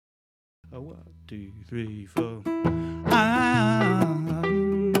1, 2, 3, 4. Ah,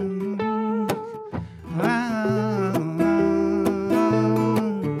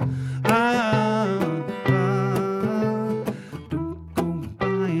 don't go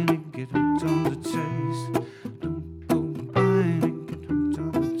buying it, get hooked on the taste. Don't go buying it, get hooked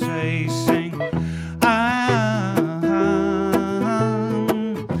on the taste. Sing.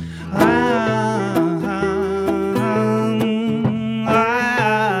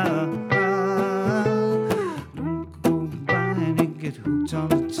 Get hooked on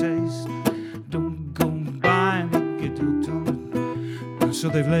the taste. Don't go buying it, get hooked on the. So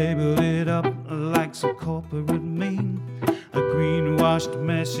they've labeled it up like some corporate meme, a greenwashed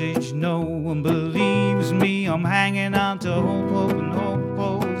message. No one believes me. I'm hanging on to hope, and hope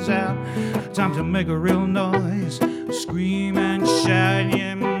pulls out. Time to make a real noise, scream and shout.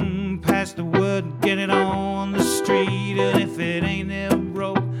 Yeah, pass the word, get it on the street. And if it ain't there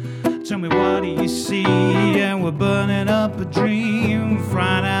broke, tell me what do you see? And we're burning up a dream,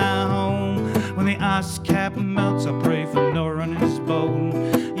 frying our home. When the ice cap melts, I pray for Nora in his bowl.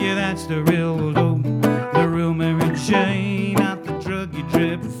 Yeah, that's the real dope, the real Mary Jane. Not the drug you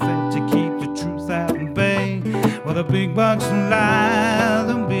drip fed to keep the truth out in bay. Well, the big bucks lie,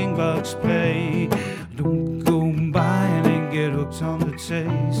 the big bucks play. Don't go buying and get hooked on the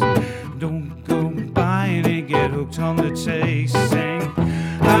taste. Don't go buying and get hooked on the taste. Sing.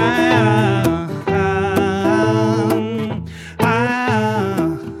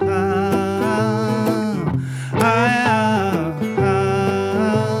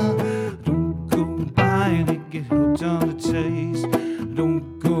 Don't go buying it, get hooked on the taste.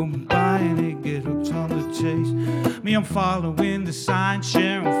 Don't go buying it, get hooked on the taste. Me, I'm following the sign,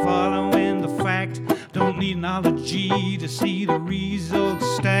 sharing, following the fact. Don't need analogy to see the results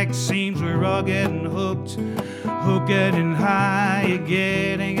stacked. Seems we're all getting hooked, hook getting high,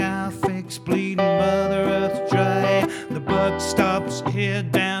 getting our fix, bleeding Mother Earth dry. The buck stops here,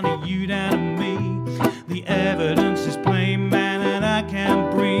 down to you, down to me. The evidence is plain, man, and I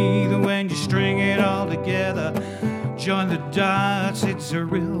can't breathe. When you string it all together, join the dots, it's a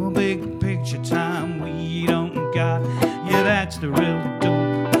real big picture time we don't got. Yeah, that's the real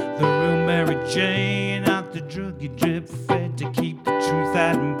dope, the real Mary Jane. Not the drug you drip fed to keep the truth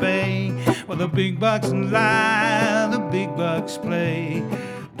out in bay. Well, the big bucks lie, the big bucks play.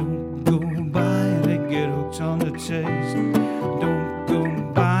 Don't go buying it, get hooked on the taste. Don't go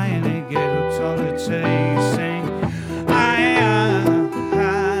buying it, get hooked on the taste. Sing.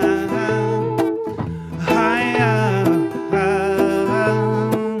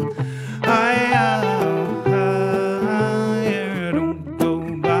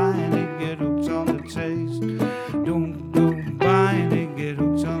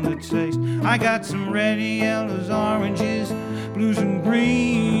 I got some red, yellows, oranges, blues and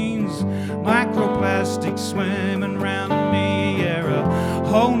greens, microplastics swimming round me. Yeah, a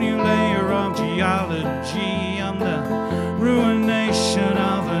whole new layer of geology. I'm the ruination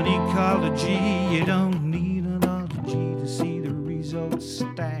of an ecology. You don't need an ology to see the results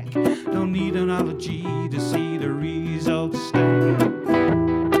stack. Don't need an ology to see the results stack.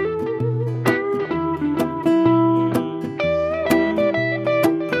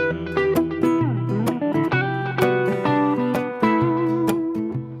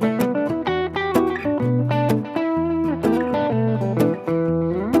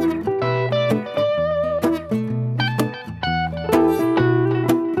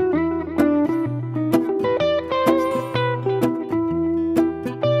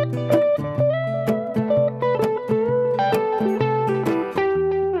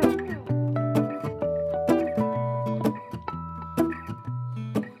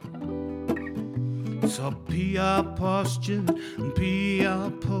 So PR posture and PR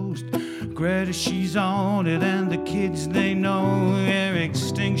post. Greta, she's on it, and the kids, they know they're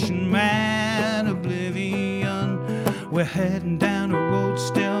extinction mad, oblivion. We're heading down a road,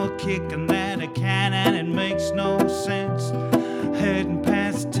 still kicking at a can, and it makes no sense. Heading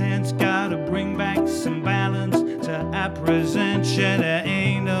past tense, gotta bring back some balance to our present. Yeah, there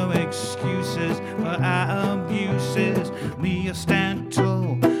ain't no excuses for our abuses. Me, I stand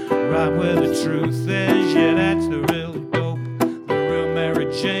tall, right where the truth is. Yeah, that's the real dope, the real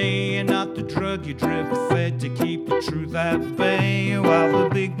Mary Jane. Not the drug you drip fed to keep the truth at bay. While the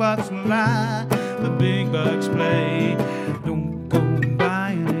big bucks lie, the big bucks play. Don't go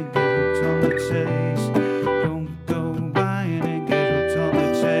buying it, get hooked on the taste. Don't go buying it, get hooked on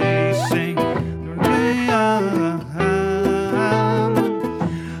the taste. Sing.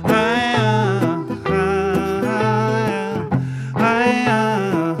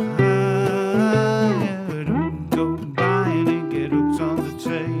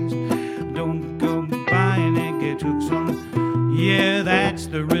 Yeah, that's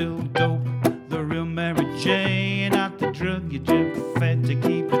the real dope, the real Mary Jane, not the drug you just fed to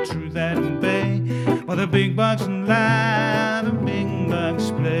keep the truth at bay. While the big bucks lie to me.